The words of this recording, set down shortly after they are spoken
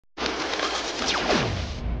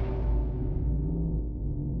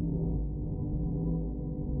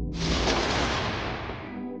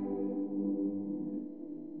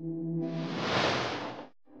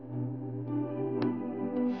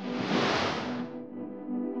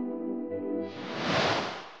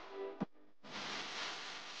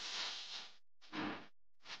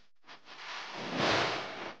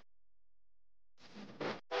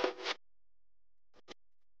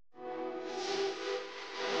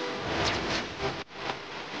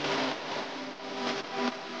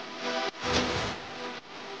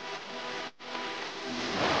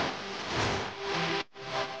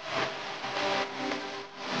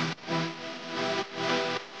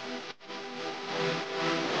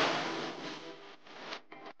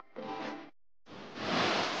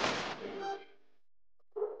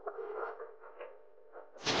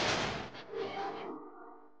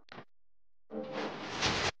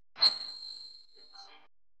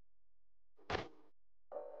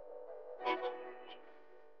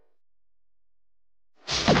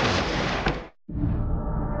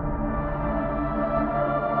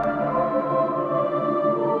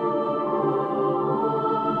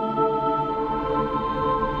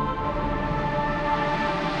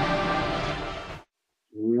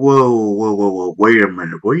Wait a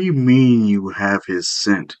minute. What do you mean you have his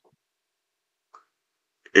scent?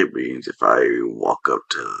 It means if I walk up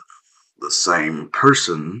to the same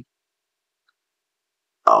person,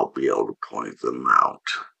 I'll be able to point them out.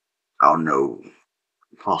 I'll know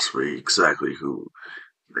possibly exactly who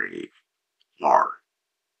they are,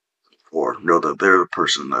 or know that they're the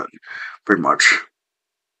person that pretty much,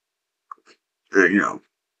 you know,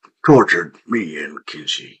 tortured me and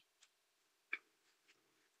Kenshi.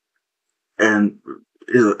 And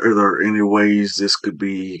are there any ways this could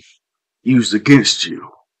be used against you?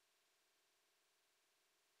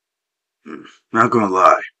 Hmm, not gonna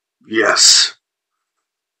lie. Yes.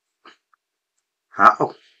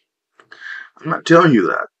 How? I'm not telling you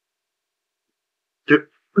that.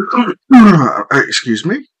 Excuse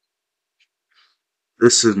me?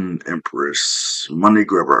 Listen, Empress, money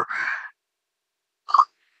grubber.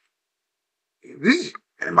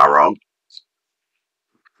 Am I wrong?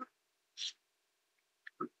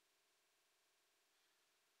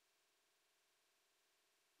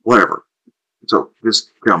 Whatever. So just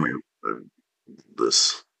tell me uh,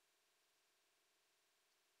 this.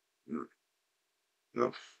 You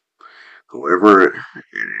know, whoever it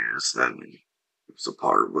is that is a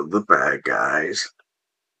part with the bad guys,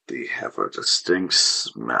 they have a distinct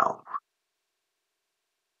smell.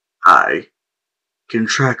 I can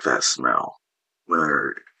track that smell when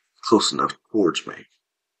they're close enough towards me.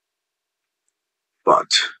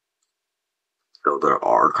 But though there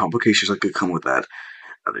are complications that could come with that,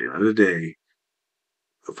 at the end of the day,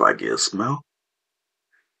 if I get a smell,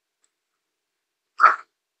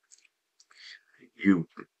 you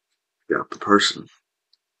got the person.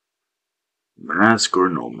 Mask or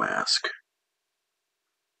no mask.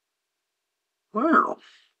 Well,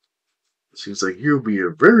 it seems like you'll be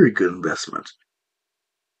a very good investment.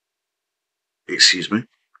 Excuse me?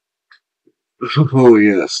 Oh,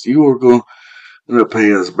 yes, you are going to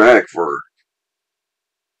pay us back for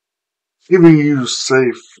giving you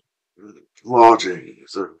safe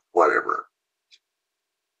lodgings or whatever.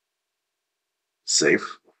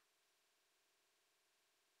 Safe?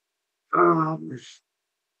 I'm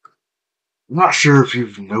not sure if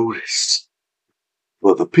you've noticed,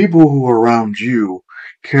 but the people who are around you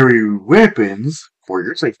carry weapons for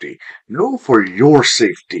your safety. No, for your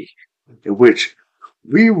safety, in which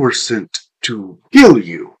we were sent to kill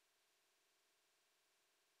you.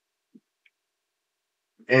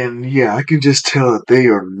 And yeah, I can just tell that they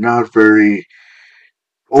are not very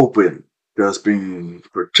open to us being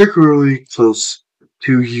particularly close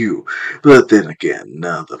to you. But then again,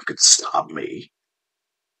 none of them could stop me.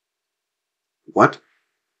 What?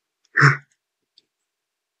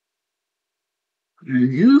 Do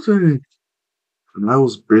you think when I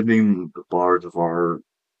was bending the bars of our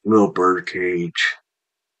little bird cage,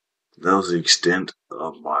 that was the extent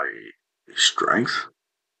of my strength?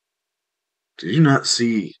 Did you not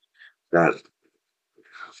see that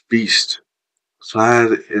beast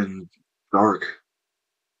clad in dark?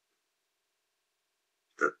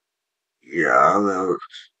 Uh, Yeah,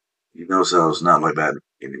 you notice I was not like that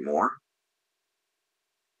anymore.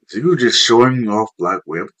 So you were just showing off Black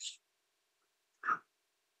Whip.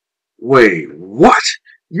 Wait, what?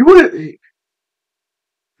 You would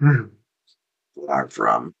where I'm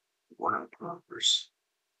from, where I'm from,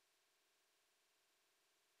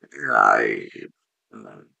 I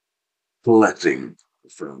am collecting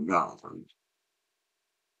from God and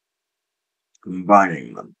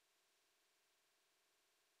combining them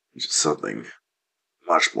into something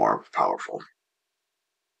much more powerful.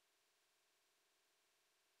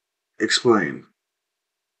 Explain.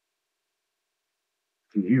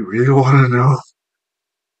 You really want to know?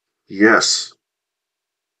 Yes.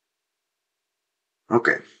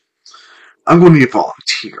 Okay. I'm going to need a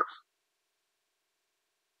volunteer.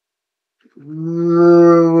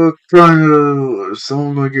 Trying to.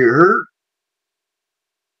 Someone going to get hurt?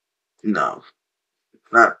 No.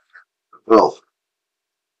 Not. Well.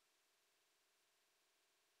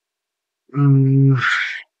 Mm,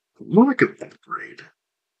 more like an upgrade.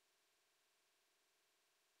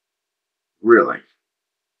 Really.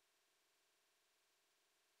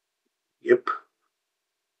 Yep.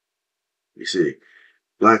 You see,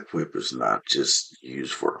 Black Whip is not just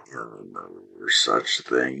used for armor or such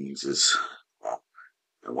things as well,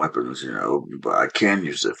 weapons, but I can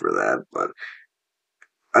use it for that. But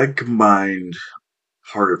I combined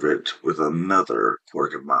part of it with another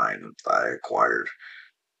quirk of mine that I acquired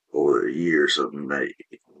over the years of my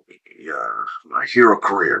hero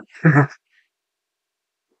career.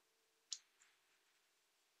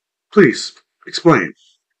 Please, explain.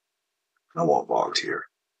 I won't volunteer.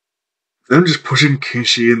 Them just pushing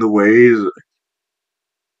Kenshi in the way.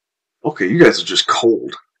 Okay, you guys are just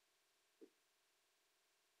cold.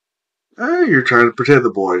 You're trying to protect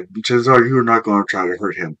the boy. Chances are you are not going to try to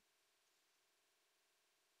hurt him.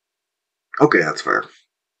 Okay, that's fair.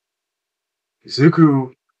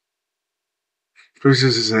 Izuku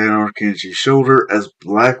places his hand on Kenshi's shoulder as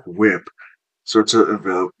Black Whip starts to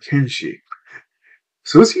envelop Kenshi.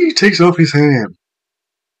 So as he takes off his hand,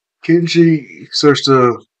 Kenshi starts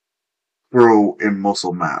to grow in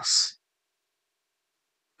muscle mass.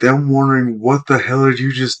 Them wondering what the hell did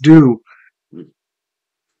you just do?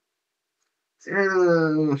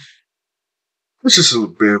 Uh, it's just a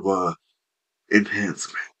bit of a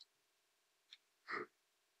enhancement.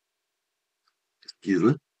 Excuse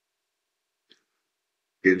me,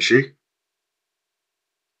 Kenshi.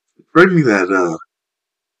 Bring me that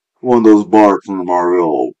one of those bars from the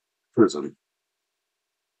Mario prison.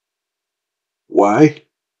 Why?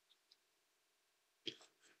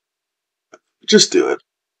 Just do it.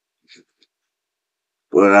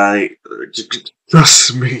 But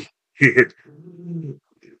trust me.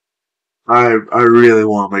 I really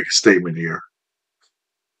want to make a statement here.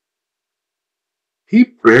 He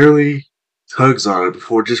barely tugs on it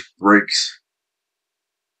before it just breaks.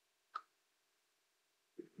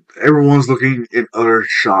 Everyone's looking in utter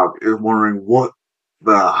shock and wondering what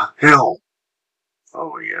the hell.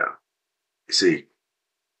 Oh yeah. See,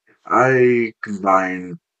 I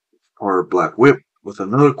combined our Black Whip with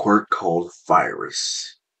another quirk called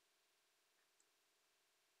Virus.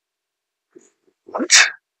 What?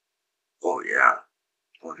 Oh yeah.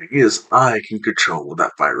 The thing is, I can control what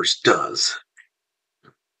that virus does.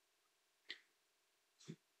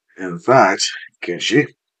 In fact, Kenshi,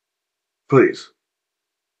 please,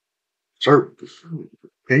 start.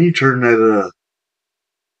 Can you turn that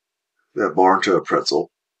bar into a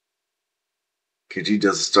pretzel? Kenji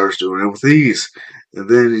just starts doing it with ease. And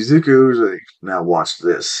then Izuku's like, now watch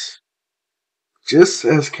this. Just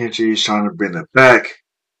as Kenji is trying to bend it back,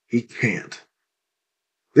 he can't.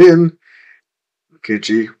 Then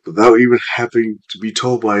Kenji, without even having to be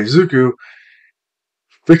told by Izuku,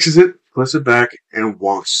 fixes it, puts it back, and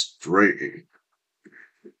walks straight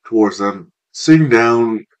towards them, sitting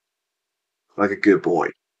down like a good boy.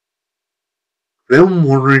 Them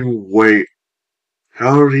wondering, wait,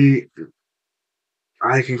 how did he?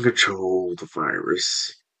 I can control the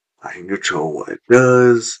virus. I can control what it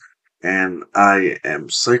does, and I am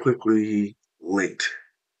cyclically linked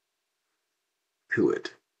to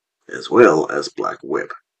it, as well as Black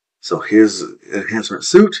Whip. So his enhancement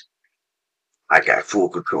suit, I got full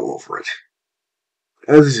control over it.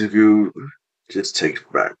 As you just takes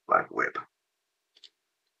back Black Whip.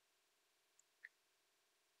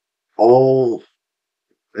 All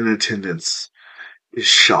in attendance is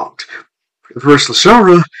shocked. First,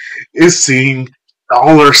 Lashara is seeing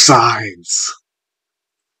dollar signs.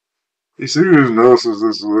 He soon notices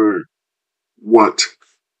this word. What?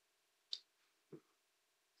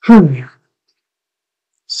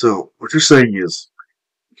 So, what you're saying is,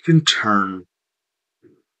 you can turn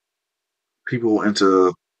people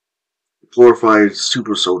into glorified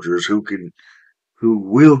super soldiers who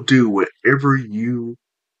will do whatever you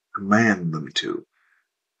command them to.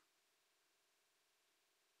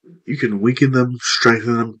 You can weaken them,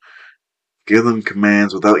 strengthen them, give them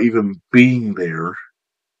commands without even being there.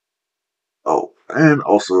 Oh, and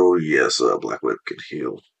also, yes, Black Whip can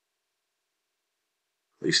heal.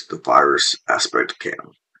 At least the virus aspect can.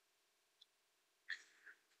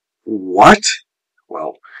 What?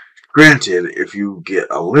 Well, granted, if you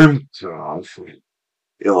get a limb off,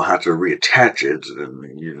 you'll have to reattach it,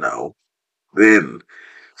 and then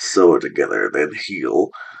sew it together, then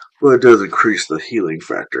heal. But it does increase the healing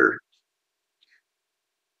factor,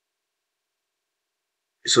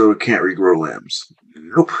 so it can't regrow limbs.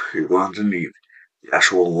 Nope, you're going to need the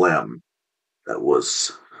actual limb that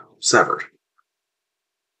was severed.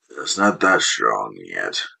 It's not that strong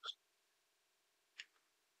yet.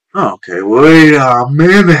 Okay, wait a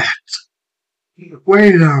minute.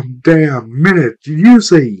 Wait a damn minute. Did you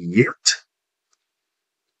say yet?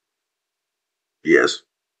 Yes.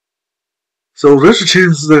 So there's a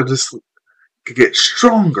chance that this could get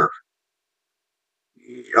stronger.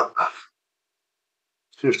 Yep.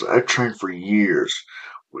 Seriously, I've trained for years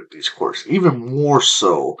with these quirks. Even more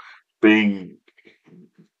so being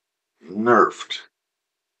nerfed,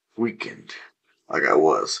 weakened, like I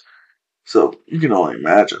was. So you can only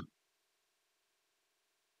imagine.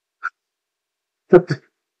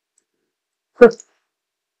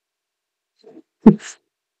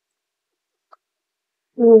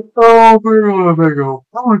 Oh, Virgo,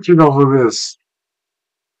 how much you know for this?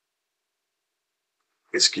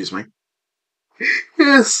 Excuse me.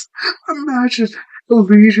 Yes, imagine. A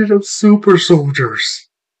legion of super soldiers.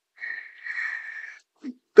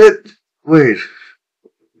 That wait,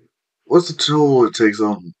 what's the toll it takes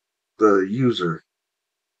on the user?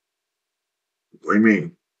 What do you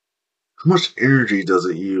mean? How much energy does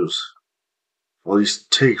it use? Or at least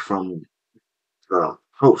take from the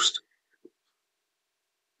host?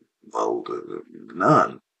 Well,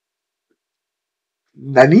 none.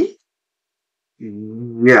 Nani?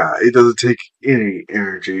 Yeah, it doesn't take any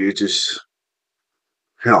energy. It just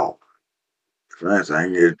hell. If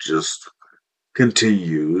anything, it just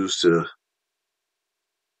continues to.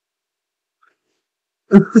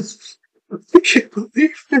 I can't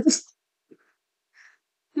believe this.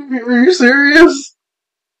 Are you serious?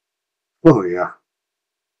 Oh yeah.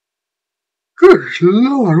 Good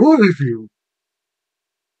Lord, what have you?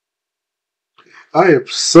 I am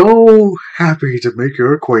so happy to make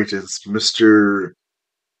your acquaintance, Mr.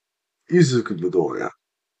 Izuku Midoriya.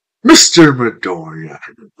 Mr. Midoriya,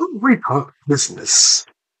 we talk business.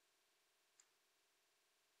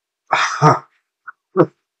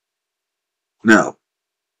 No,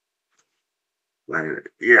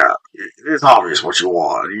 yeah, it's obvious what you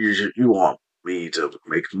want. You want me to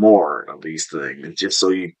make more of these things just so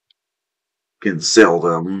you can sell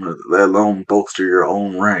them, let alone bolster your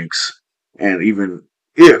own ranks. And even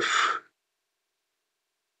if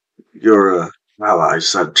your allies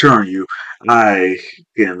decide to turn you, I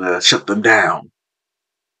can shut them down.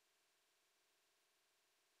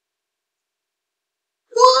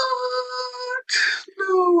 What?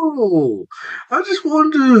 No. I just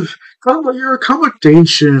wanted to talk about your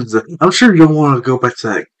accommodations. I'm sure you don't want to go back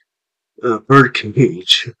to that bird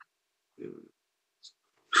cage.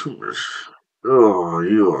 Oh,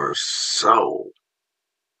 you are so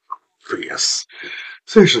fierce.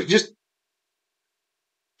 Seriously, just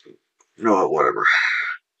you know what? Whatever.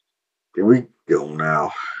 Can we go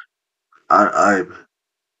now? I'm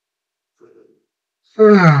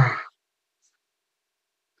a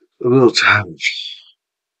little tired.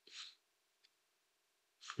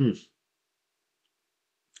 Hmm,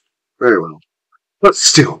 very well, but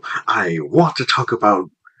still, I want to talk about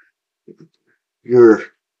your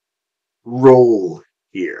role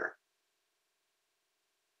here.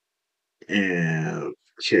 And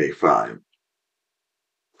okay, fine.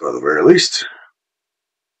 For the very least,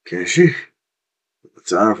 Kenshi, it's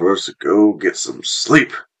time for us to go get some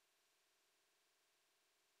sleep.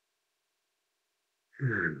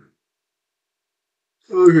 Hmm.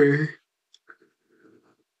 Okay.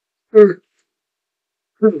 And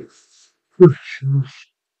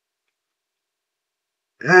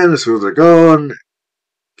as soon as they're gone,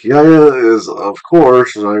 Kiaya is, of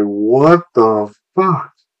course, like, what the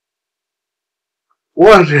fuck?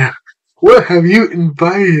 What? What have you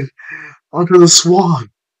invited onto the swan?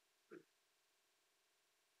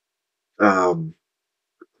 Um,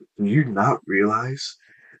 do you not realize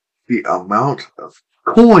the amount of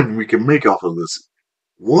coin we can make off of this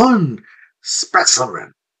one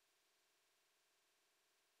specimen?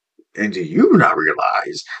 And do you not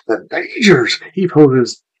realize the dangers he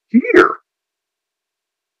poses here?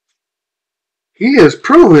 He has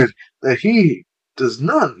proven that he does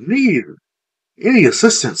not need any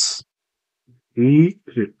assistance. He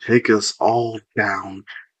could take us all down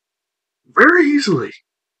very easily.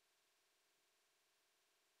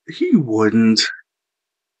 He wouldn't.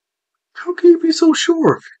 How can you be so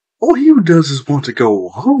sure? All he does is want to go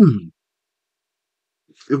home.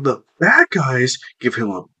 If the bad guys give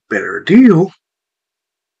him a better deal,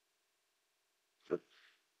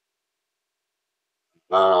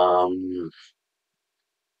 um,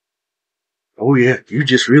 oh yeah, you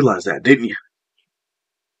just realized that, didn't you?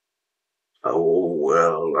 Oh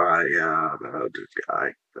well, I,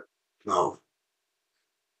 oh,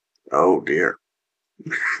 oh dear,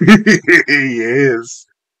 yes,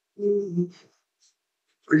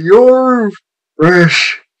 your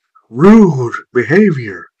fresh, rude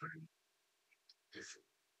behavior.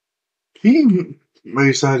 He may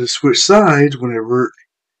decide to switch sides whenever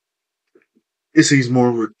it seems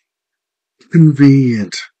more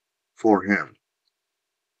convenient for him.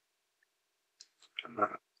 Uh,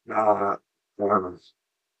 uh,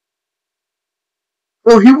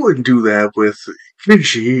 well, he wouldn't do that with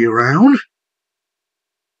Kenshi around.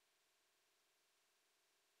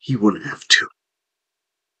 He wouldn't have to,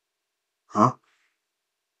 huh?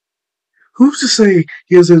 Who's to say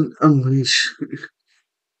he doesn't unleash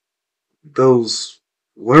those,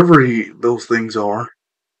 those things are,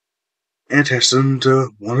 and test them to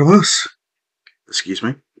one of us? Excuse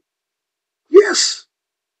me? Yes!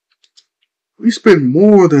 We spent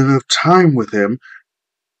more than enough time with him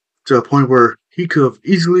to a point where he could have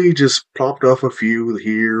easily just plopped off a few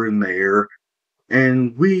here and there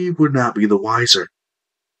and we would not be the wiser.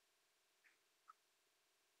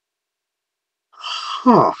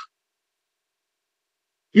 Huh.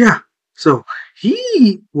 Yeah. So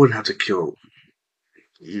he would have to kill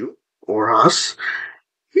you or us.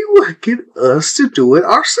 He would get us to do it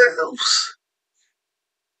ourselves.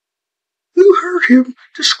 You heard him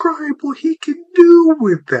describe what he can do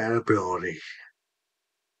with that ability.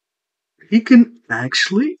 He can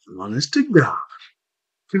actually, honest to God,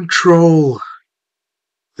 control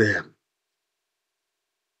them.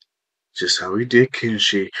 Just how he did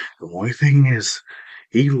Kenshi. The only thing is,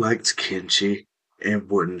 he likes Kenshi and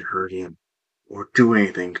wouldn't hurt him or do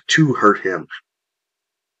anything to hurt him.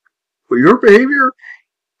 But your behavior,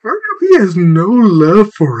 he has no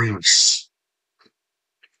love for us.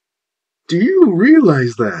 Do you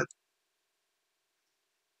realize that?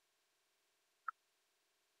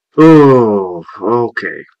 Oh,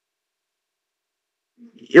 okay.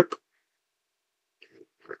 Yep.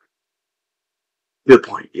 Good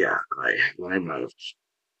point. Yeah, I might have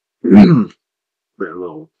been a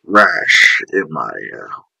little rash in my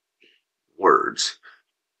words.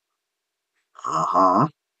 Uh huh.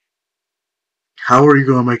 How are you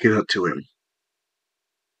going to make it up to him?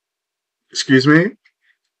 Excuse me?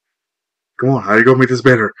 Come on, how are you going to make this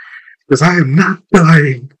better? Because I am not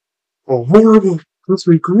dying a horrible,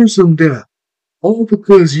 possibly gruesome death. All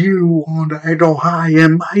because you want to act all high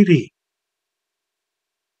and mighty.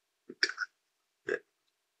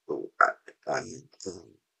 Oh, I,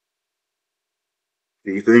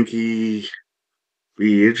 do you think he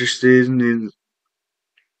be interested in?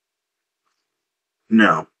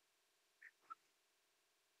 No.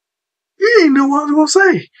 He ain't know what I was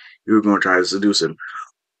going to say. You were going to try to seduce him.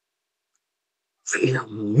 I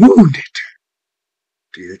am wounded.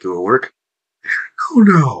 Do you think it will work? Oh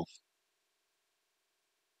no.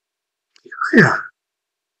 Yeah.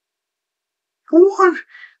 For one,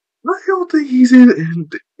 I don't think he's in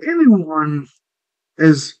anyone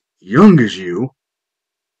as young as you.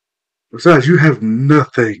 Besides, you have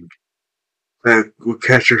nothing that would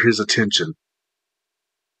capture his attention.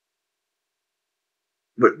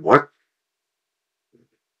 But what?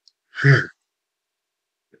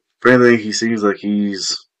 If anything, he seems like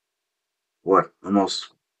he's, what, almost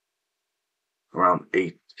around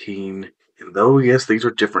 18. And though, yes, things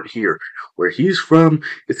are different here. Where he's from,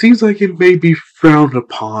 it seems like it may be frowned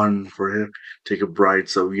upon for him to take a bride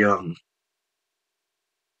so young.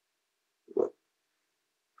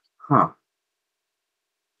 Huh.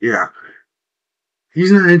 Yeah.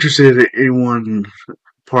 He's not interested in anyone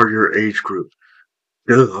part of your age group.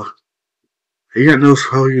 Duh. He got no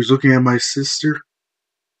how he was looking at my sister.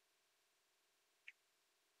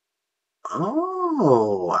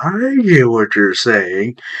 Oh, I get what you're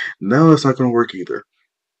saying. No, that's not going to work either.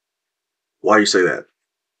 Why you say that?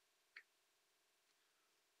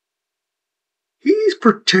 He's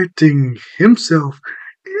protecting himself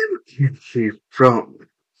and Kenshi from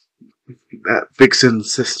that vixen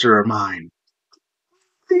sister of mine.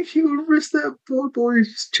 I think he would risk that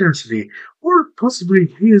boy's chastity, or possibly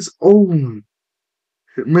his own.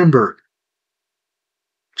 Remember,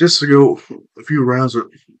 just to go a few rounds with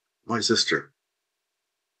my sister.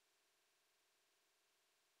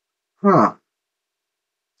 Huh.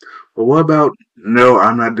 But what about, no,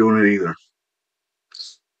 I'm not doing it either.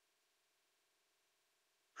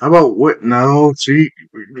 How about what? No, see,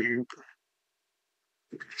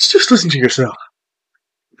 just listen to yourself.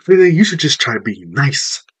 You should just try being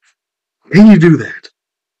nice. Can you do that?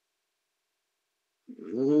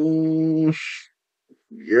 Mm,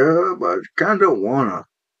 yeah, but I kind of don't wanna.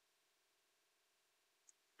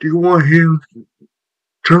 Do you want him to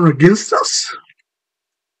turn against us?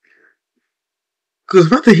 Because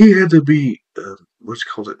the fact that he had to be, what's it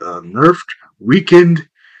called, nerfed, weakened,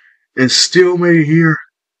 and still made it here.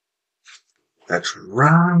 That's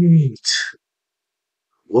right.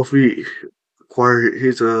 What if we acquire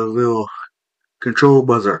his little control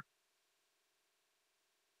buzzer?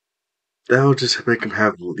 That'll just make him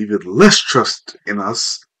have even less trust in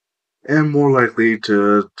us and more likely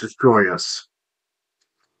to destroy us.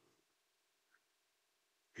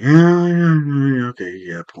 Yeah, okay,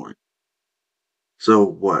 yeah, point. So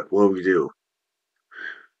what? What do we do?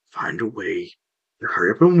 Find a way to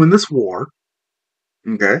hurry up and win this war.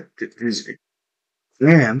 Okay,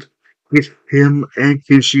 and get him and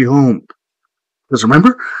Kishi home. Because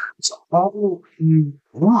remember, it's all he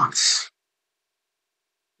wants.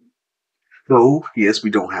 So yes, we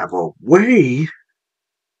don't have a way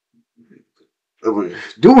of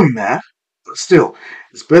doing that, but still,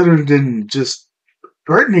 it's better than just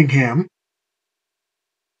threatening him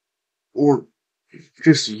or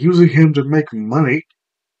just using him to make money.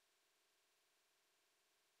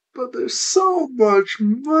 but there's so much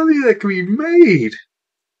money that can be made.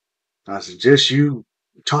 I suggest you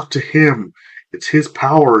talk to him. It's his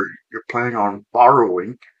power you're planning on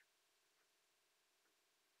borrowing.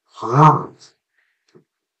 Ah,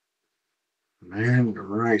 man, you're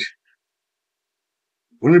right.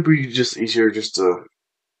 Wouldn't it be just easier just to,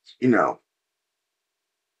 you know,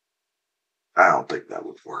 I don't think that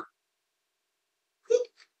would work.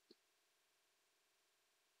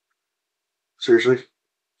 Seriously?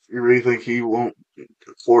 You really think he won't?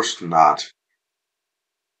 Of course not.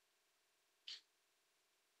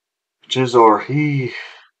 Chances are he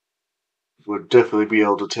would definitely be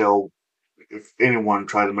able to tell if anyone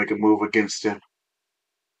tried to make a move against him.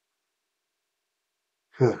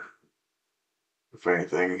 If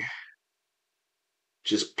anything,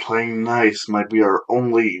 just playing nice might be our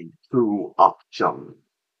only true option.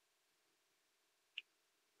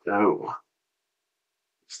 Oh,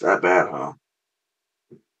 it's that bad, huh?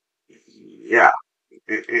 Yeah,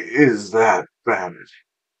 it is that bad.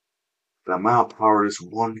 The amount of power this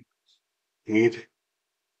one kid,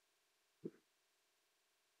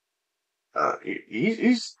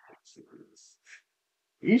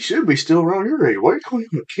 he should be still around your age. Why are you calling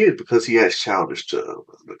him a kid? Because he has childish to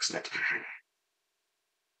an extent.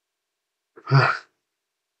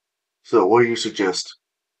 So, what do you suggest?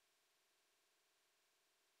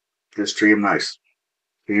 Just treat him nice.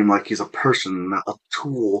 Treat him like he's a person, not a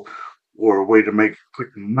tool or a way to make quick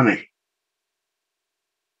money.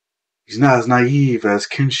 He's not as naive as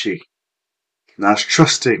Kenshi, not as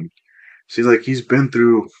trusting. Seems like he's been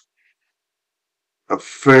through a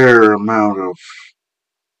fair amount of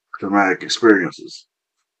traumatic experiences.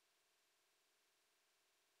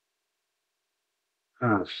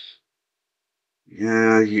 Uh,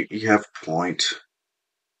 yeah, you have a point.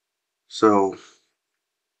 So,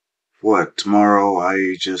 what, tomorrow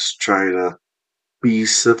I just try to be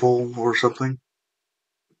civil or something?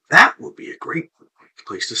 That would be a great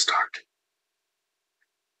place to start.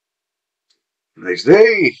 Next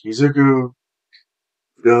day, Izuku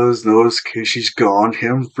does notice Keishi's gone,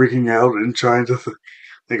 him freaking out and trying to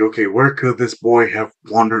think, okay, where could this boy have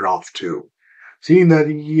wandered off to? Seeing that,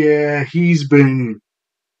 yeah, he's been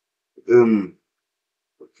um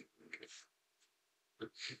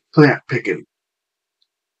plant picking,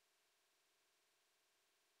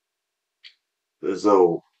 as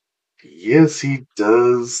though yes, he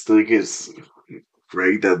does think it's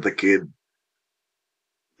great that the kid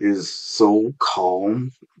is so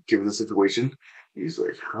calm given the situation. He's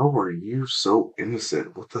like, how are you so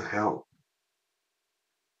innocent? What the hell?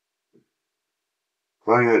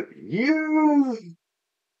 Find that, yeah,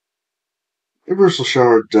 Universal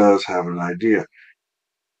Shower does have an idea.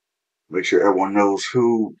 Make sure everyone knows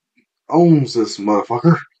who owns this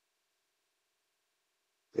motherfucker,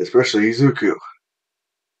 especially Izuku.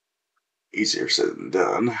 Easier said than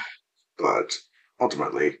done, but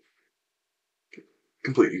ultimately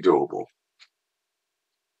completely doable.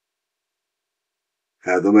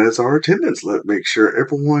 Have them as our attendants. Let make sure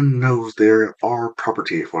everyone knows they are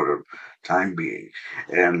property for the time being,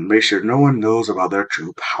 and make sure no one knows about their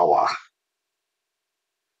true power.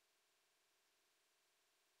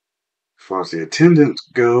 As far as the attendant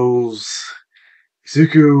goes,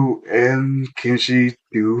 Izuku and Kenshi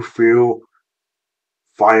do feel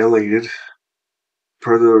violated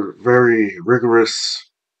per the very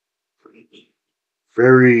rigorous,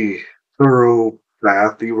 very thorough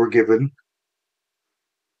bath they were given.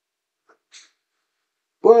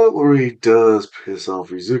 But what really does piss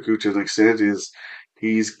off Izuku to an extent is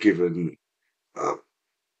he's given a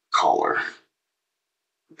collar,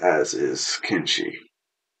 as is Kenshi.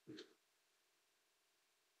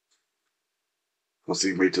 Once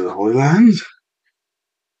he made to the Holy Land,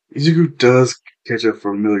 Izuku does catch a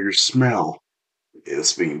familiar smell.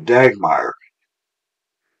 It's being Dagmire,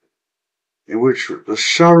 in which the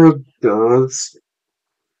Shara does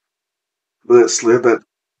let slip that,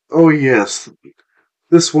 oh yes,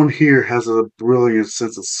 this one here has a brilliant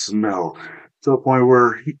sense of smell, to the point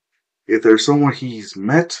where if there's someone he's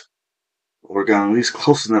met or gotten at least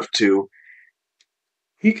close enough to,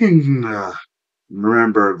 he can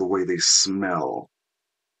remember the way they smell.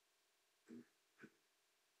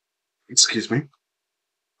 Excuse me.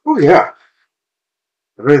 Oh yeah.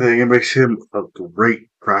 If anything, it makes him a great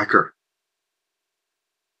cracker.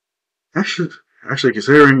 Actually, actually,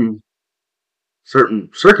 considering certain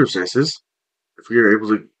circumstances, if you're able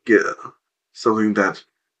to get something that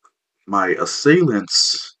my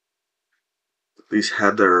assailants at least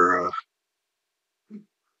had their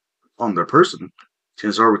on their person,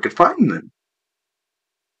 chances are we could find them.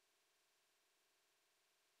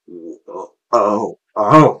 Oh, oh,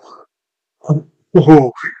 oh.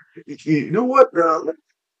 You know what? I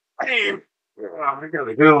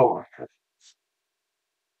gotta go.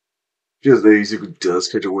 Just that he does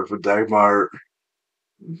catch a whiff of Dagmar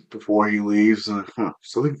before he leaves.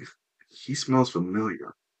 Something he smells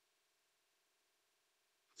familiar.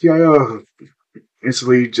 Yeah,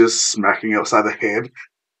 instantly just smacking upside the head.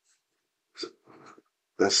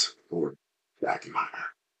 That's for Dagmar.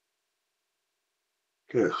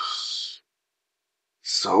 Yes.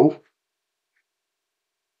 So,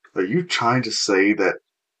 are you trying to say that?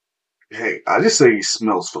 Hey, I just say he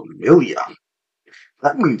smells familiar.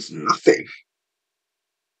 That means nothing.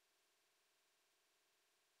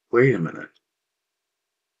 Wait a minute.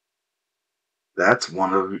 That's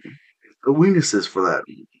one of the weaknesses for that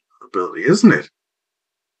ability, isn't it?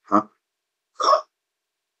 Huh?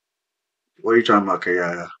 What are you talking about,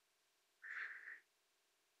 Kaya?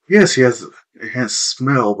 Yes, he has enhanced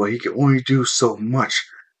smell, but he can only do so much.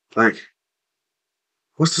 Like,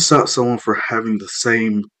 what's to stop someone from having the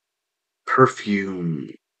same perfume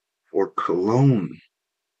or cologne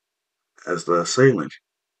as the assailant?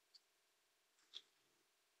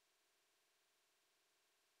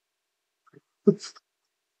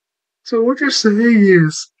 So what you're saying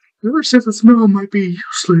is, your sense of smell might be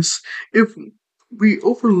useless if we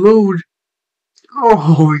overload.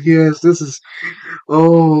 Oh yes, this is.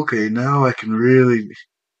 Oh, okay. Now I can really.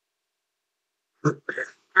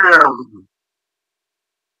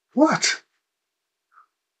 What?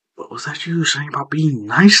 What was that you were saying about being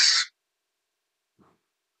nice?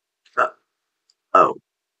 Uh, oh,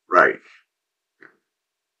 right.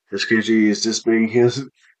 His Kenshi is just being his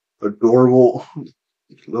adorable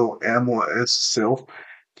little animal as self.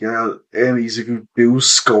 Yeah, and Izuku do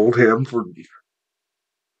scold him for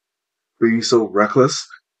being so reckless.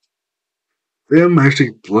 Them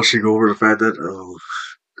actually blushing over the fact that, oh,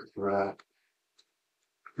 crap,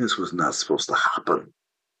 this was not supposed to happen.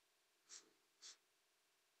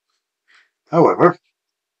 However,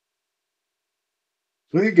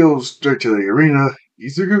 when he goes straight to the arena,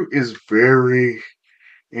 Izuku is very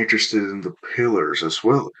interested in the pillars as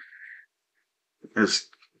well as,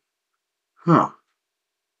 huh,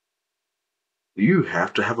 do you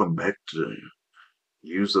have to have a mech to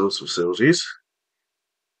use those facilities?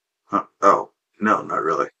 Huh? Oh, no, not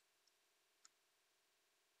really.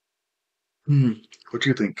 Hmm. What do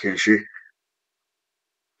you think, Kenshi?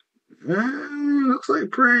 Looks like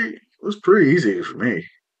pretty. It was pretty easy for me.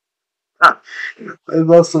 Ah, I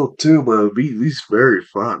thought so too, but it'd be at least very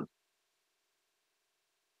fun.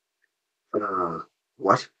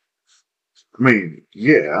 What? I mean,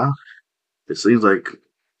 yeah. It seems like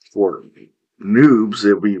for noobs,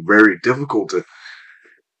 it'd be very difficult to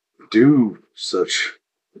do such.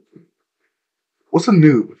 What's a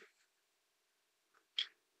noob?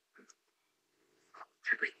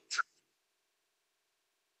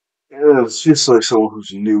 Yeah, it's just like someone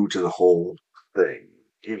who's new to the whole thing.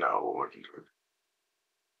 You know,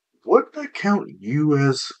 would that count you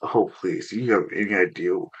as? Oh, please. Do you have any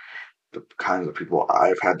idea the kinds of people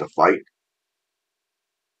I've had to fight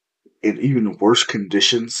in even worse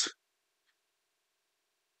conditions?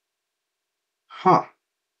 Huh.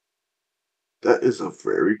 That is a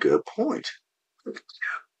very good point.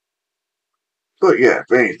 But yeah,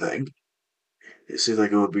 if anything, it seems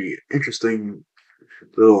like it would be interesting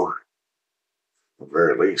little, at the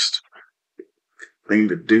very least, thing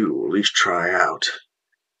to do, or at least try out.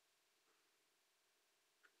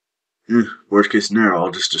 Worst case scenario,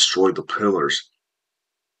 I'll just destroy the pillars.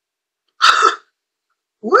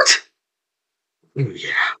 What?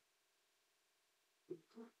 Yeah.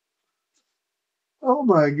 Oh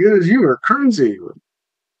my goodness, you are crazy.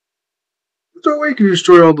 There's no way you can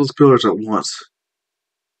destroy all those pillars at once.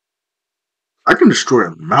 I can destroy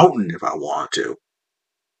a mountain if I want to.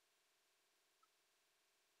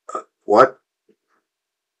 What?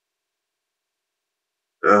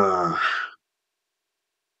 Uh,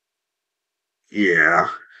 yeah.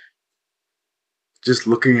 Just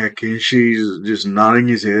looking at Kenshi, just nodding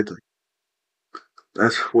his head.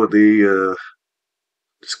 That's what they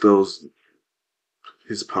disclosed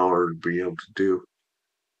his power to be able to do.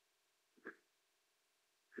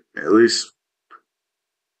 At least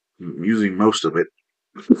using most of it.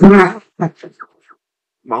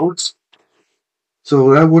 Most?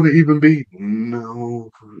 So that wouldn't even be.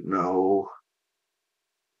 No, no,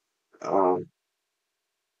 um,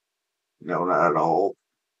 no, not at all.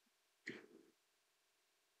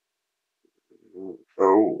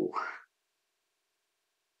 Oh,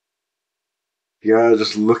 yeah,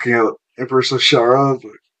 just looking at Empress Ashara.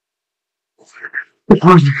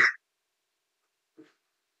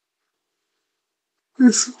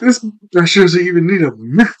 This that doesn't even need a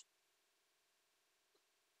myth.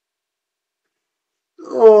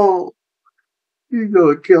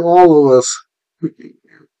 gonna kill all of us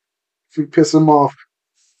if we piss him off.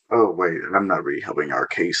 Oh wait, I'm not really helping our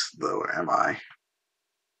case though, am I?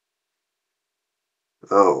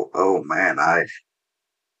 Oh man, I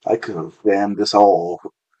could have damned this all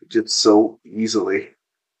just so easily.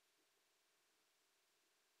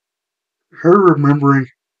 Her remembering,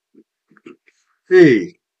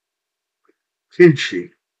 hey, Kenshi,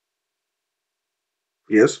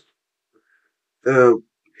 yes, uh,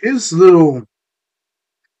 his little,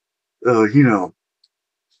 you know,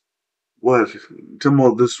 what, some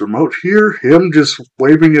of this remote here, him just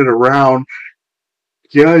waving it around,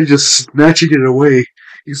 yeah, just snatching it away.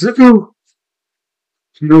 Izuku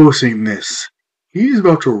noticing this. He's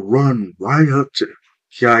about to run right up to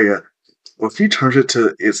Yaya. Well, if he turns it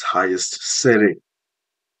to its highest setting,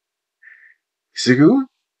 Izuku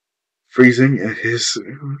freezing at his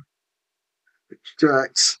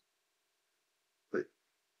tracks.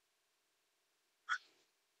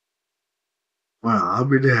 Well, I'll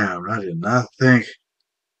be damned. I did not think.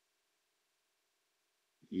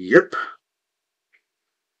 Yep.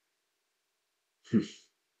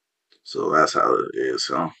 So that's how it is,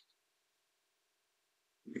 huh?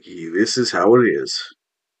 This is how it is.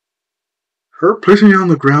 Her placing it on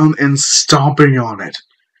the ground and stomping on it,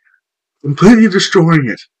 completely destroying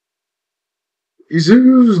it.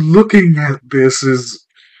 Izuku's looking at this is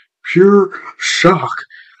pure shock.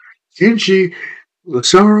 Kenshi,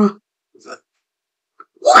 Lasara,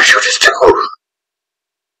 what did you just do?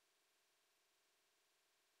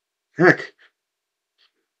 Heck,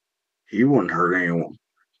 he wouldn't hurt anyone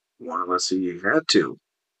unless he had to.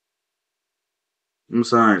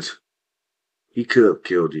 Besides, he could have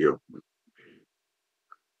killed you.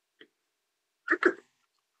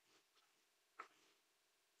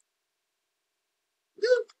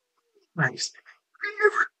 Nice.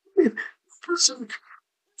 Person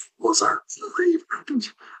was our slave.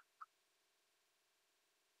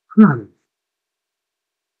 You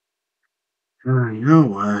know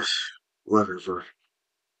what? Whatever.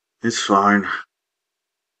 It's fine.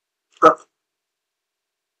 Uh,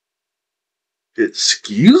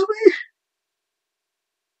 excuse me?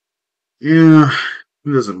 Yeah,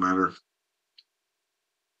 it doesn't matter.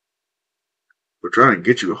 We're trying to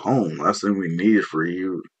get you home. Last thing we needed for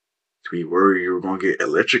you to be worried you were going to get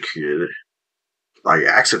electrocuted by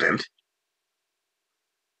accident.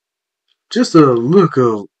 Just a look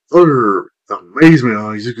of utter amazement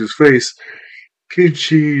on Izuku's face.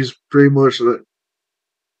 Kichi's pretty much like,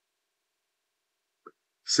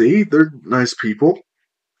 see, they're nice people.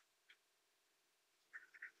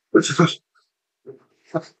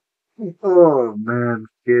 Oh man,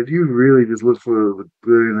 kid, you really just look for the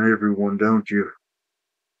good in everyone, don't you?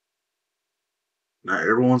 Not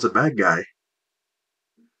everyone's a bad guy.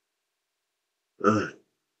 Ugh,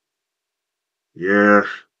 yeah,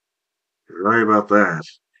 you're right about that.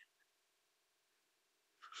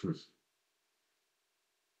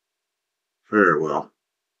 Very well.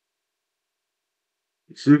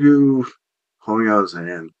 Isugu holding out his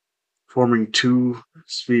hand, forming two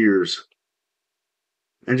spheres,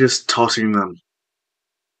 and just tossing them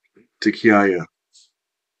to Kiaya.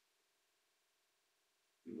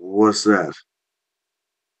 What's that?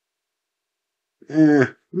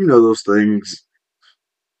 You know those things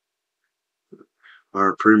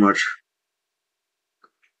are pretty much,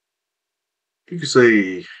 you could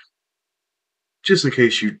say, just in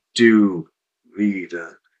case you do need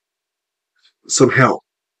some help,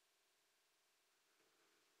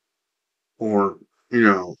 or,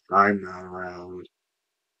 I'm not around.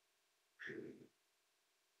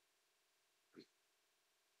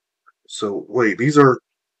 So, wait, these are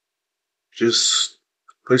just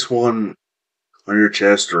place one on your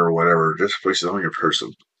chest or whatever, just place it on your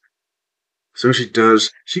person. So she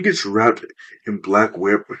does, she gets wrapped in black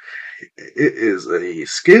whip. It is a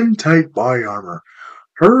skin tight body armor.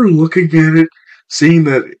 Her looking at it, seeing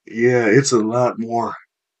that, yeah, it's a lot more.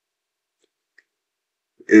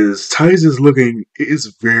 As tight as it's looking, it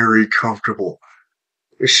is very comfortable.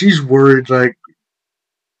 She's worried, like,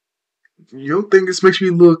 you don't think this makes me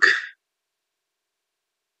look.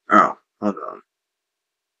 Oh, hold on.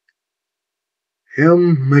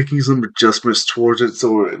 Him making some adjustments towards it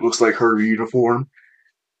so it looks like her uniform.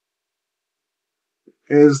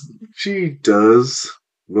 As she does,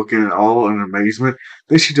 looking at all in amazement,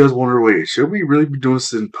 then she does wonder, wait, should we really be doing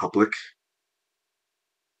this in public?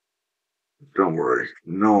 Don't worry,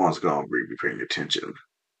 no one's gonna be paying attention.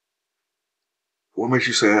 What makes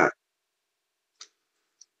you say that?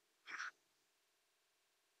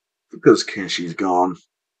 Because Kenshi's gone.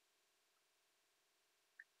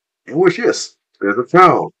 And which, yes, there's a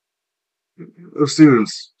child. The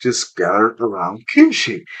students just gathered around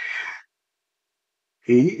Kenshi.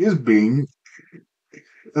 He is being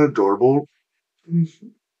an adorable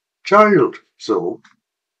child. So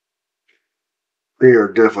they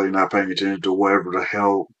are definitely not paying attention to whatever the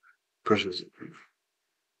hell Princess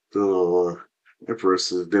the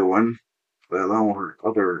Empress is doing, let alone her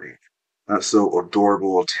other not so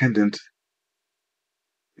adorable attendant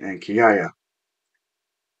and Kiaya.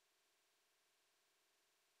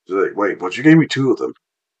 She's like, wait, but you gave me two of them.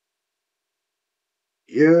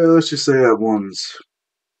 Yeah, let's just say that one's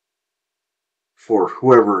for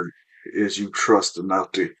whoever is you trust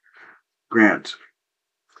enough to grant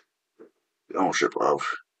ownership of.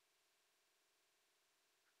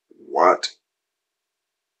 What?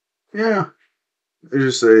 Yeah, let's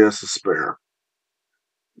just say that's a spare.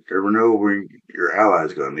 You never know when your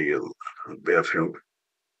ally's gonna need a bit of help.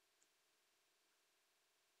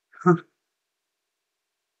 Huh.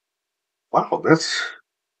 Wow, that's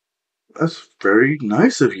very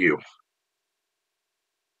nice of you.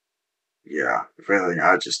 Yeah, if anything,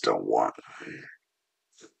 I just don't want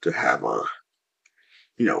to have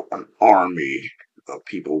an army of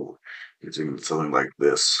people using something like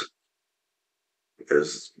this.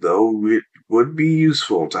 As though it would be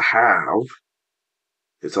useful to have,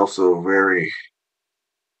 it's also very,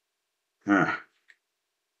 uh,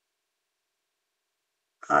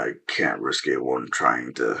 I can't risk anyone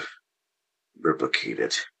trying to replicate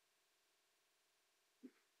it.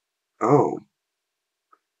 Oh,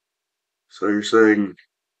 so you're saying,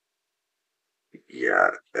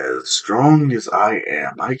 yeah, as strong as I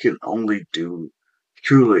am, I can only do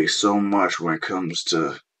truly so much when it comes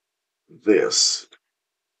to this.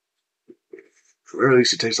 Or at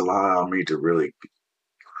least it takes a lot out of me to really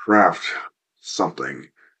craft something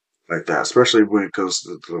like that, especially when it comes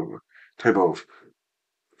to the type of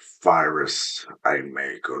virus I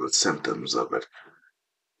make or the symptoms of it.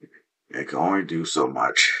 It can only do so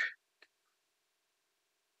much.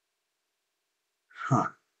 Huh.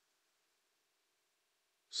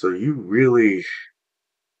 So you really,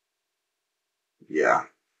 yeah.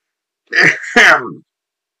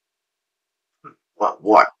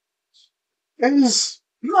 what is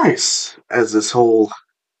nice as this whole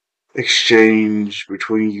exchange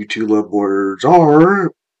between you two lovebirds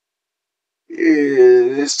are,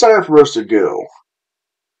 it's time for us to go.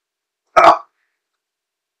 Ah,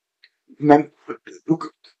 no,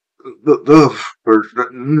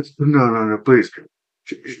 no, please.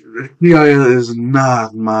 Nia is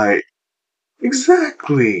not my.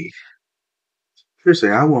 Exactly. Seriously,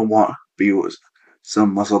 I wouldn't want to be with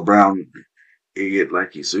some muscle brown idiot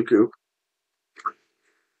like Isuku.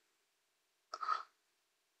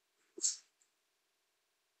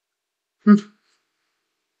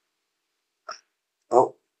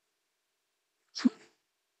 Oh,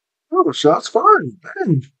 oh, shots fired.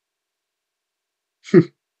 Man.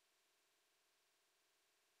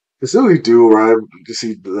 As soon as we do arrive to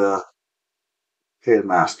see the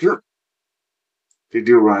headmaster, they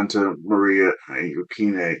do run into Maria and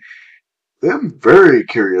Yukine. They're very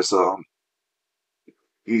curious on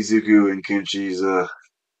Izuku and Kenshi's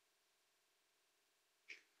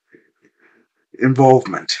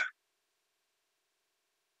involvement.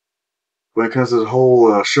 When it comes to the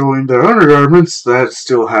whole showing their undergarments, that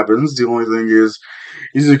still happens. The only thing is,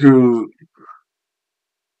 Izuku,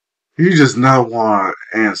 he does not want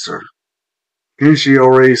to answer. Kenshi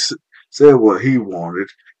already said what he wanted.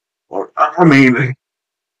 Or, I mean,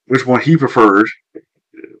 which one he preferred.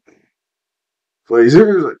 But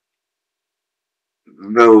Izuku's like,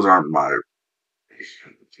 those aren't my,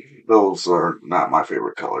 those are not my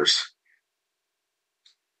favorite colors.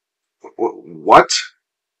 What?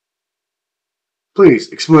 Please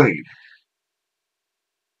explain.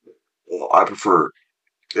 Well, I prefer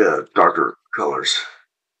darker colors.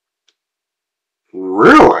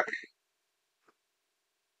 Really?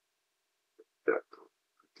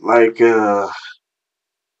 Like,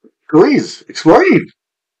 please explain.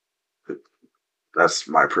 That's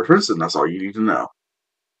my preference, and that's all you need to know.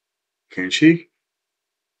 Can she?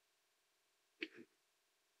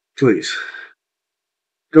 Please,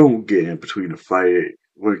 don't get in between a fight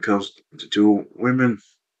when it comes to two women.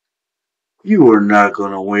 You are not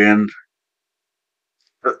gonna win.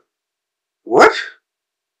 Uh, what?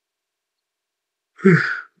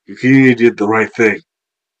 You did the right thing.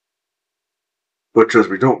 But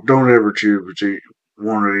trust me, don't ever choose between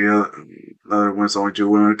one or the other. Another one's only two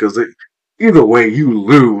women because either way you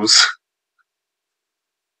lose.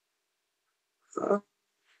 Uh,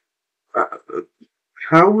 uh,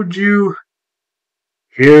 how would you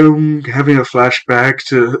him having a flashback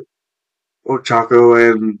to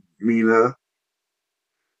Ochako and Mina?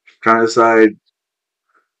 trying to decide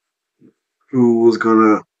who was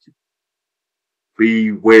gonna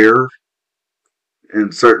be where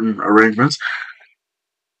in certain arrangements.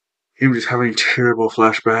 Him just having terrible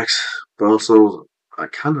flashbacks, but also I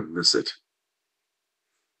kind of miss it.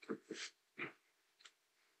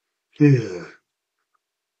 Yeah.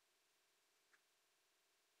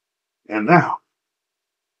 And now,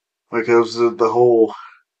 because the whole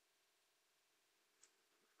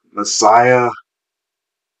Messiah,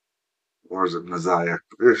 or is it Messiah?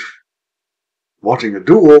 Watching a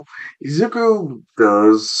duel, Izuku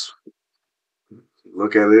does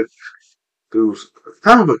look at it through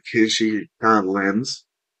kind of a kenshi kind of lens,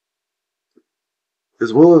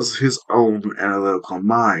 as well as his own analytical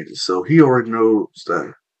mind. So he already knows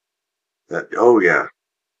that oh yeah,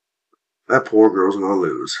 that poor girl's gonna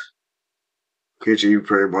lose. Kenshi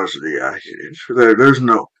pretty much yeah, there's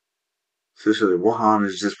no. Essentially, Wahan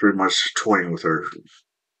is just pretty much toying with her.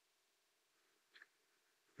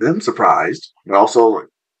 Then surprised, but also like,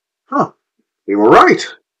 huh, they were right.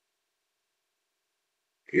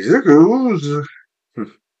 Izuku's.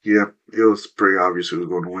 Yeah, it was pretty obvious who was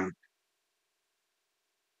going to win.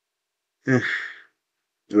 Eh,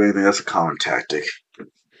 do anything that's a common tactic.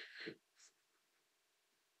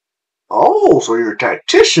 Oh, so you're a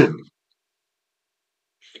tactician.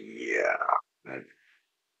 Yeah.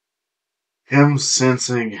 Him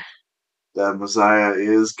sensing that Messiah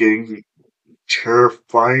is getting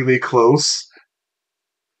terrifyingly close,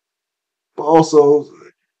 but also,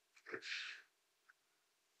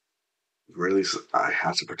 really, I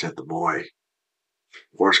have to protect the boy.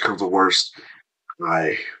 Worst comes to worst,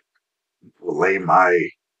 I will lay my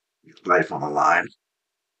life on the line,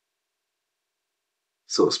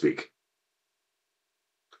 so to speak.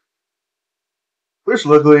 Which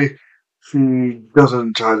luckily, she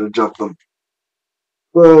doesn't try to jump them.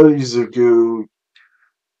 But Izuku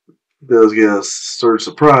does get a certain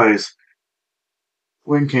surprise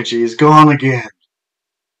when Kenshi is gone again.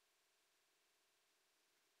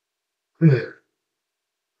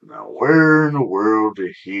 Now, where in the world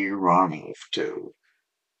did he run off to?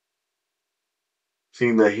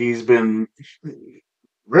 Seeing that he's been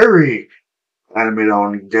very animated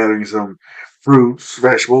on gathering some fruits,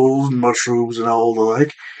 vegetables, mushrooms, and all the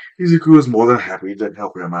like, Izuku is more than happy to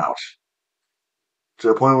help him out. To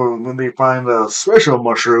the point where when they find a special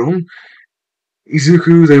mushroom,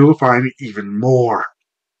 Izuku is able to find even more.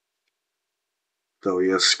 Though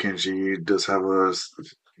yes, Kenji does have a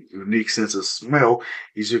unique sense of smell,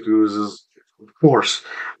 Izuku is, of course,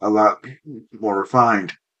 a lot more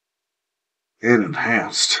refined and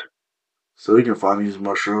enhanced. So he can find these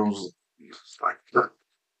mushrooms like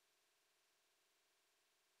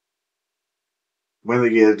when they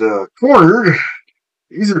get cornered,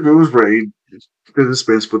 Izuku is ready to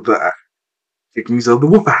dispense with the techniques of the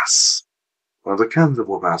Woopass, or the kinds of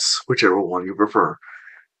Woopass, whichever one you prefer.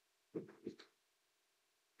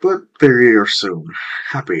 But they are soon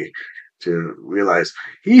happy to realize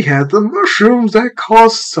he had the mushrooms that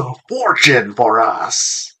cost a fortune for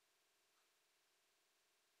us.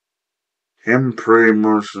 Him pretty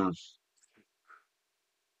much,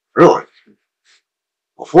 really,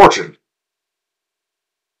 a fortune.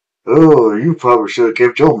 Oh, you probably should have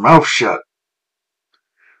kept your mouth shut.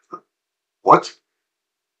 What?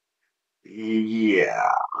 Yeah.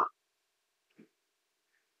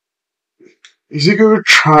 Is he going to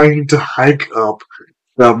trying to hike up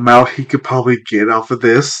the amount he could probably get off of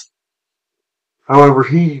this? However,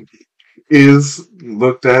 he is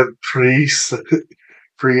looked at pretty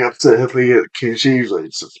upsetly at Kenshi. He's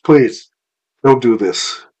like, please, don't do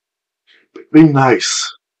this. Be nice.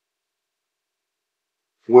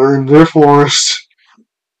 We're in their forest.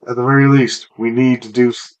 At the very least, we need to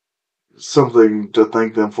do something to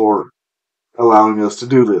thank them for allowing us to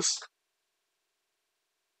do this.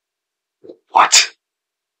 What?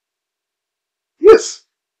 Yes.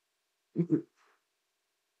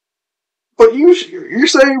 But you're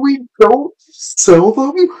saying we don't sell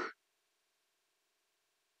them?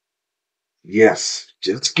 Yes,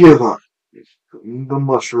 just give up the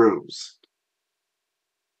mushrooms.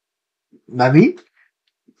 Nani?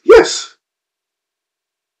 Yes.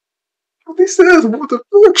 They said it's worth a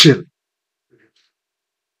fortune.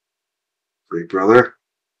 Big brother.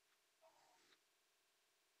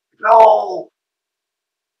 No,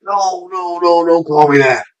 no, don't call me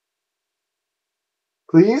that.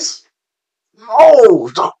 Please? No,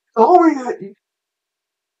 don't call me that.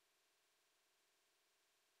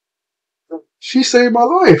 She saved my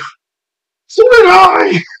life. So did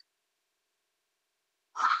I.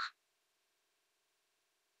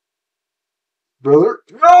 Brother,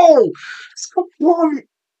 no. Stop calling me.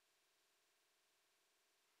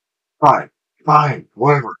 Fine, fine,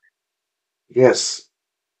 whatever. Yes,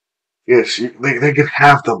 yes, they can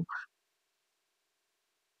have them.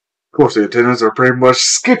 Of course, the attendants are pretty much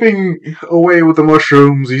skipping away with the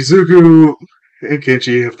mushrooms Izuku and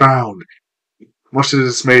Kenshi have found. Much to the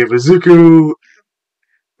dismay of Izuku,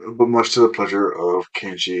 but much to the pleasure of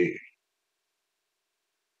Kenshi.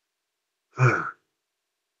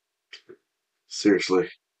 Seriously,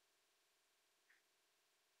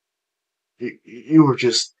 you were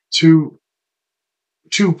just too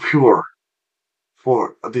pure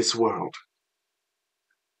for this world.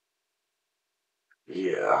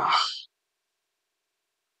 Yeah.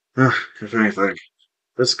 If anything,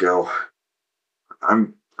 let's go.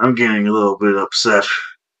 I'm getting a little bit upset.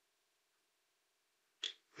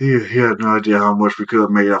 He had no idea how much we could have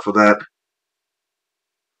made off of that.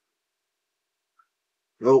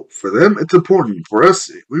 Well, for them, it's important. For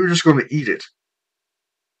us, we were just going to eat it.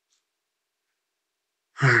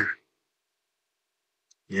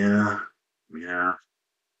 Yeah, yeah,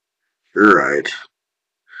 you're right.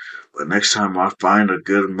 But next time I find a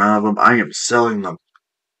good amount of them, I am selling them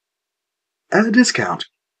at a discount.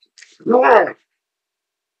 Yeah.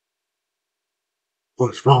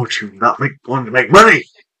 What's wrong with you? Not wanting to make money?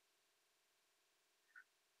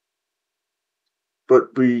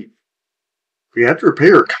 But we have to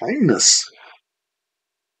repay our kindness.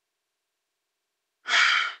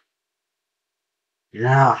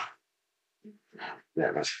 Yeah.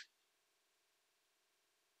 Damn it.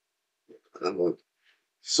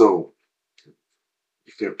 So,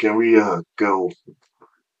 can we go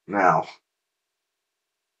now?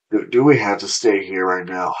 Do we have to stay here right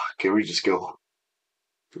now? Can we just go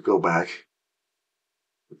back?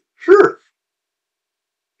 Sure.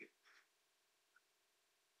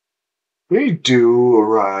 We do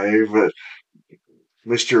arrive at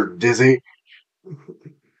Mr. Dizzy.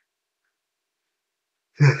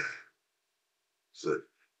 So,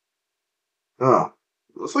 oh,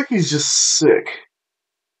 looks like he's just sick.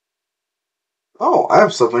 Oh, I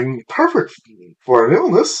have something perfect for an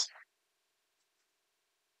illness.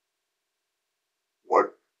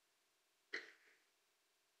 What?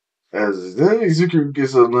 As then Izuku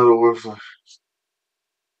gets another whiff.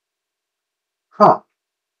 Huh.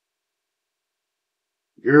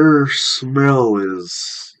 Your smell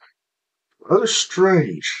is rather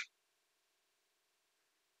strange.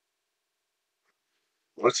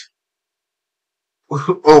 What?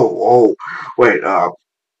 Oh, wait,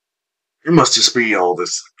 it must just be all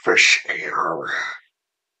this fresh air.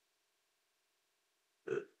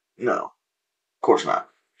 No, of course not.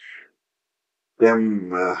 Them,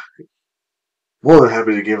 more than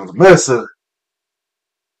happy to give him the medicine.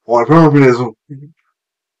 Only problem is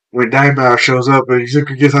when Dimebauer shows up and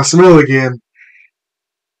Izuku gets that smell again,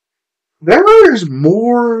 there is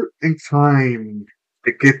more inclined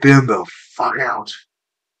to get them the fuck out.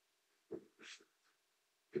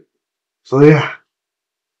 So yeah,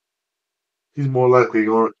 he's more likely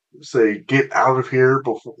going to say, get out of here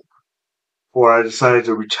before I decide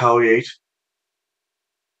to retaliate.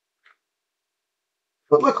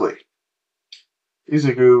 But luckily,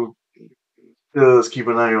 Izuku does keep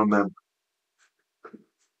an eye on them.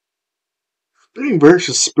 Being very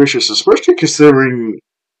suspicious, especially considering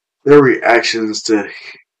their reactions to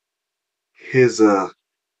his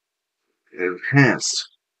enhanced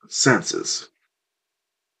senses.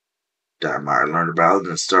 Diamond learned about it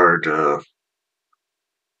and started to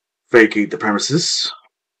vacate the premises.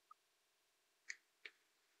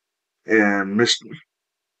 And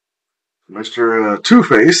Mr. Two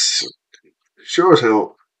Face sure as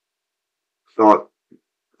hell thought,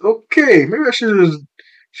 okay, maybe I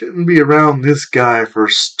shouldn't be around this guy for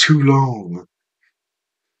too long.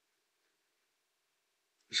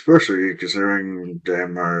 Especially considering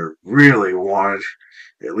Daimar really wanted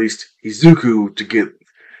at least Izuku to get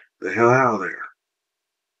the hell out of there.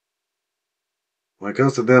 When it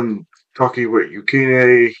comes to them talking with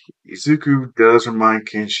Yukine, Izuku does remind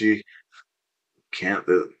Kenshi, can't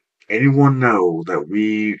let anyone know that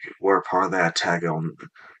we were part of that attack on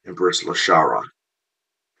Empress Lashara.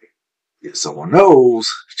 If someone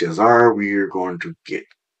knows, chances are we're going to get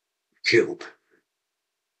killed.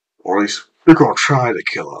 Or at least they're going to try to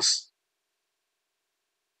kill us.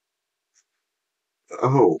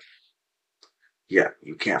 Oh, yeah,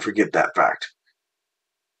 you can't forget that fact.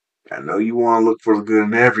 I know you want to look for the good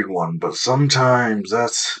in everyone, but sometimes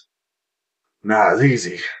that's not as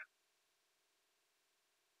easy.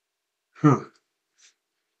 Hmm.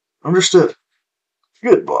 Understood.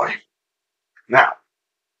 Good boy. Now,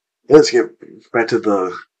 let's get back to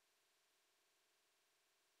the.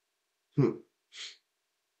 Hmm.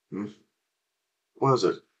 Hmm. What is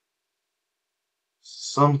it?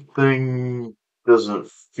 something doesn't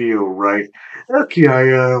feel right.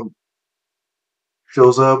 Kiaya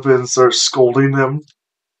shows up and starts scolding them.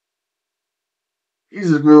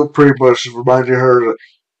 He's real pretty much reminding her that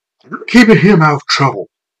you're keeping him out of trouble.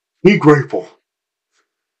 Be grateful.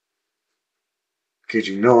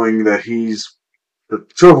 Kiji knowing that he's the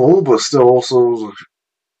trouble, but still also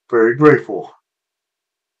very grateful.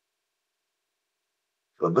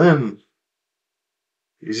 But then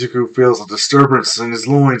Izuku feels a disturbance in his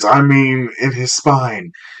loins, I mean in his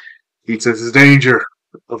spine. He senses danger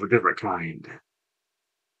of a different kind.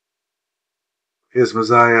 His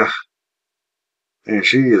Messiah, and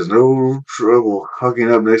she is no trouble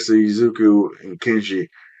hugging up next to Izuku and Kenshi.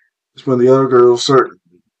 It's when the other girls start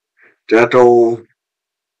that old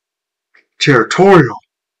territorial.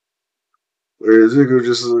 Where Izuku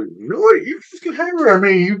just like, you know what, you can have her. I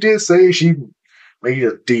mean, you did say she made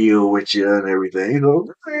a deal with you and everything. You know,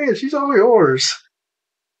 man, she's all yours.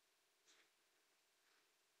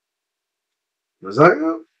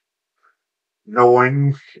 Messiah,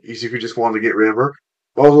 knowing Izuku just wanted to get rid of her.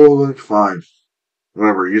 Also, fine.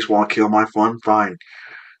 Whatever, you just want to kill my fun? Fine.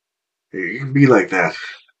 You can be like that.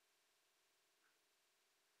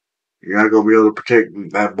 You're not going to be able to protect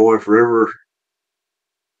that boy forever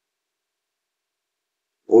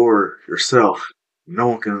or yourself. No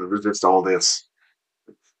one can resist all this.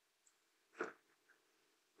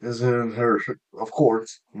 Is in her, of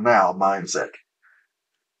course, now mindset.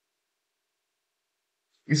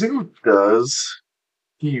 Izuku does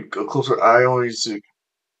keep a closer eye on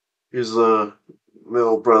his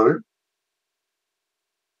little brother.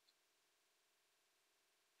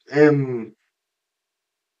 And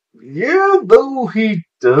yeah, though he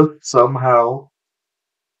does somehow,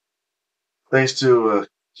 thanks to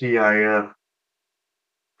Kiaya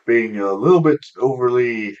being a little bit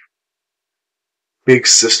overly big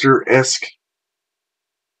sister esque,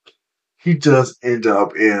 he does end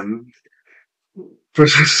up in the,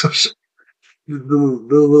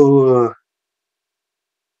 the little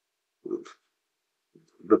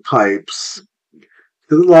the pipes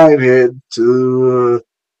to the lion head to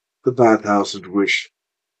the bathhouse in which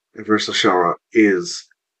Versashara is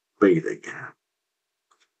bathing.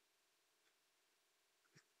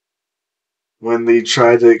 When they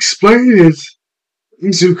try to explain it,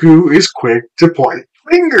 Izuku is quick to point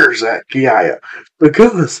fingers at Kiaya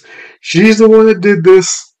because she's the one that did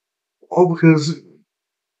this. All because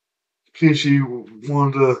Kenshi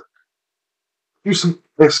wanted to do some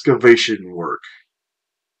excavation work.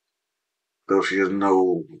 Though she doesn't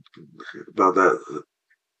know about that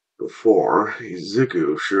before,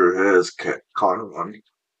 Izuku sure has caught on.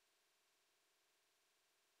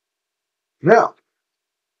 Now,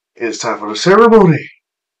 it's time for the ceremony.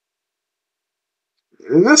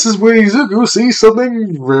 And this is when Izuku sees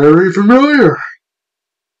something very familiar.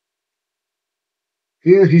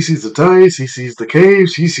 Yeah, he sees the tights, he sees the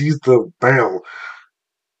caves, he sees the bell.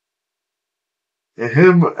 And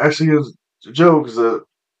him actually is the joke is that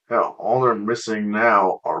all they're missing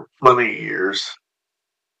now are bunny ears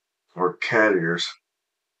or cat ears.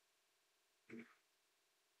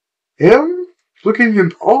 Him looking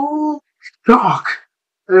in all shock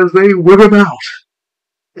as they whip him out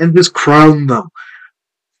and just crown them.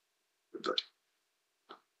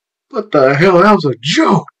 What the hell? That was a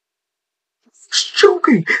joke. It's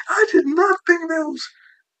joking. I did not think that was.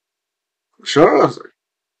 Sure, I was like,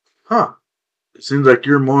 huh. It seems like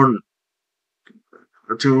you're more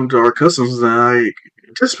attuned to our customs than I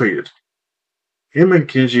anticipated. Him and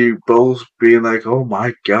Kenji both being like, oh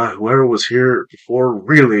my god, whoever was here before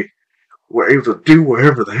really were able to do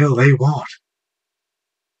whatever the hell they want.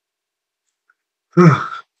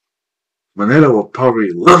 Moneta will probably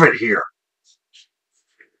love it here.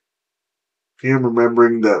 Him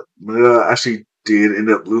remembering that Moneta actually did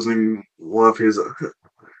end up losing one of his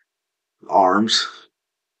arms,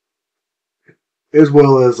 as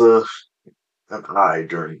well as an eye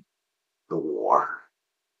during the war.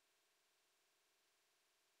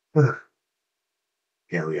 Can't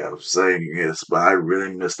believe I'm saying this, but I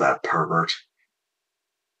really miss that pervert.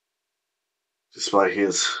 Despite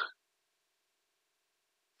his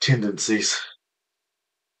tendencies.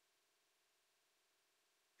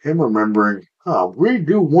 Him remembering, we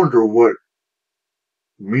do wonder what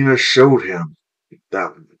Mina showed him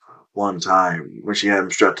that one time when she had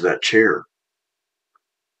him strapped to that chair.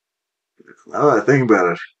 Now that I think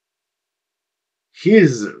about it, he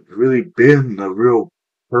has really been a real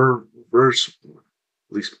perverse,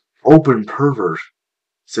 at least open pervert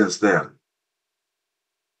since then.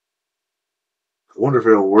 I wonder if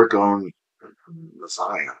it'll work on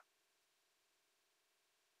Messiah.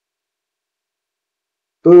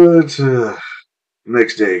 But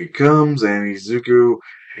Next day comes, and Izuku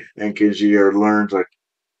and Kenji are learned like,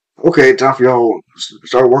 okay, time for y'all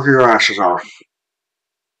start working your asses off.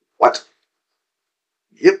 What?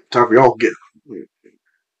 Yep, time for y'all get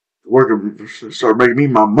working, start making me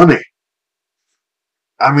my money.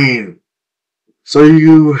 I mean, so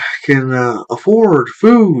you can afford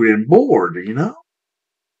food and board, you know?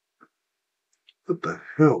 What the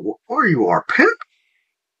hell? Are you our pimp?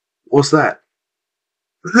 What's that?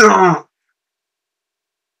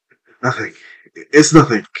 Nothing. It's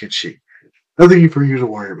nothing, Kenshi. Nothing for you to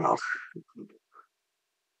worry about.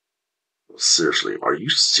 Seriously, are you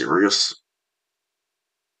serious?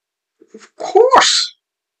 Of course!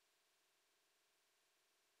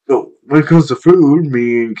 So, when it comes to food,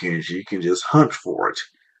 me and Kenji can just hunt for it.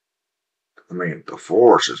 I mean, the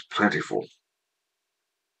forest is plentiful.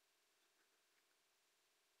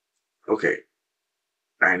 Okay,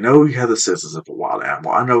 I know he has the senses of a wild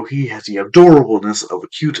animal. I know he has the adorableness of a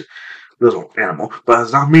cute little animal, but it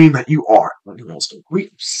does not mean that you are animals.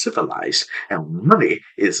 We civilized, and money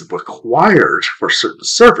is required for certain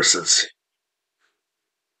services.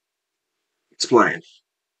 Explain.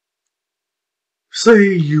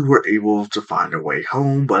 Say you were able to find a way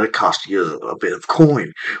home, but it cost you a bit of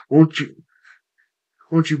coin. Won't you?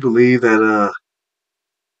 Won't you believe that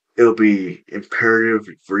it'll be imperative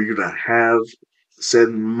for you to have said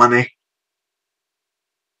money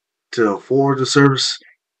to afford the service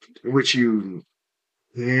in which you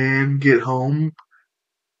can get home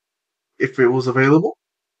if it was available?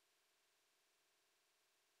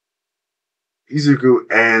 Izuku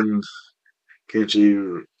and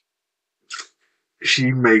Kenji,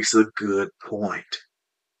 she makes a good point.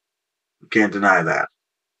 You can't deny that.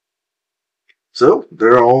 So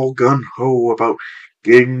they're all gun ho about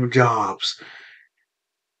getting jobs.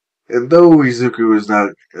 And though Izuku is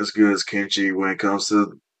not as good as Kenshi when it comes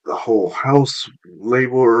to the whole house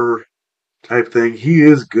laborer type thing, he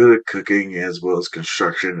is good at cooking as well as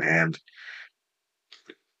construction and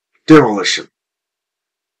demolition.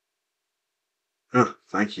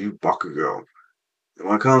 Thank you, Bakugo. And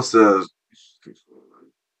when it comes to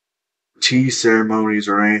tea ceremonies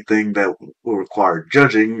or anything that will require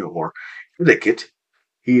judging or etiquette,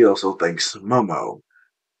 he also thanks Momo.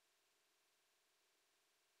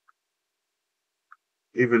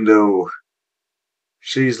 Even though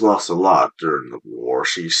she's lost a lot during the war,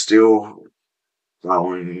 she still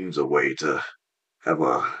finds a way to have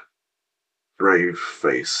a brave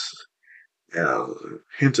face and a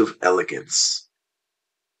hint of elegance.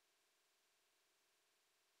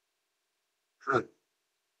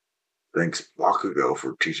 Thanks, Bakugo,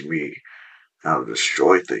 for teaching me how to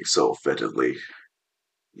destroy things so effectively.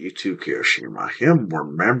 You too, Kirishima. Him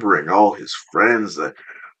remembering all his friends that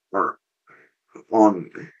are on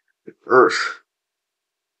Earth.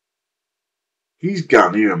 He's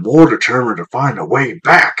gotten even more determined to find a way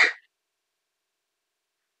back.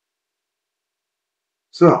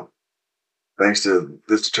 So, thanks to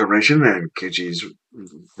this determination and Kichi's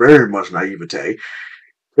very much naivete,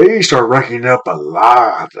 they start racking up a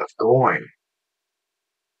lot of coin.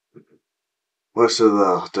 Much to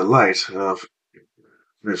the delight of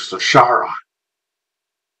Mr. Shara.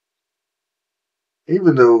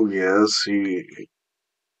 Even though, yes, he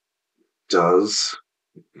does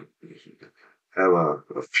have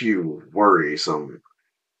a few worrisome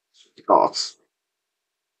thoughts.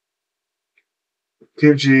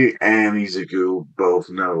 Kenji and Izuku both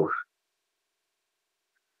know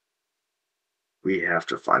we have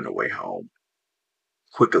to find a way home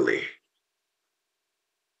quickly.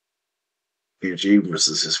 Kenji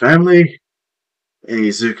misses his family, and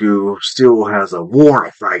Izuku still has a war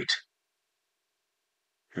to fight.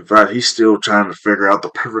 In fact, he's still trying to figure out the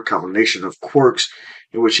perfect combination of quirks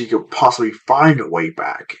in which he could possibly find a way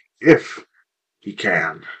back, if he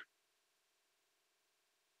can.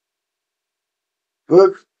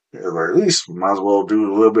 But at the very least, might as well do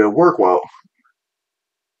a little bit of work while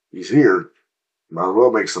he's here. Might as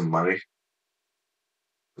well make some money,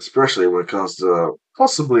 especially when it comes to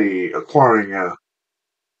possibly acquiring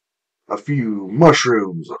a few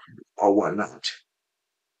mushrooms or whatnot.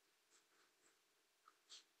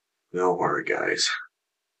 Don't worry, guys.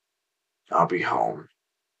 I'll be home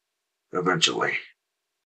eventually.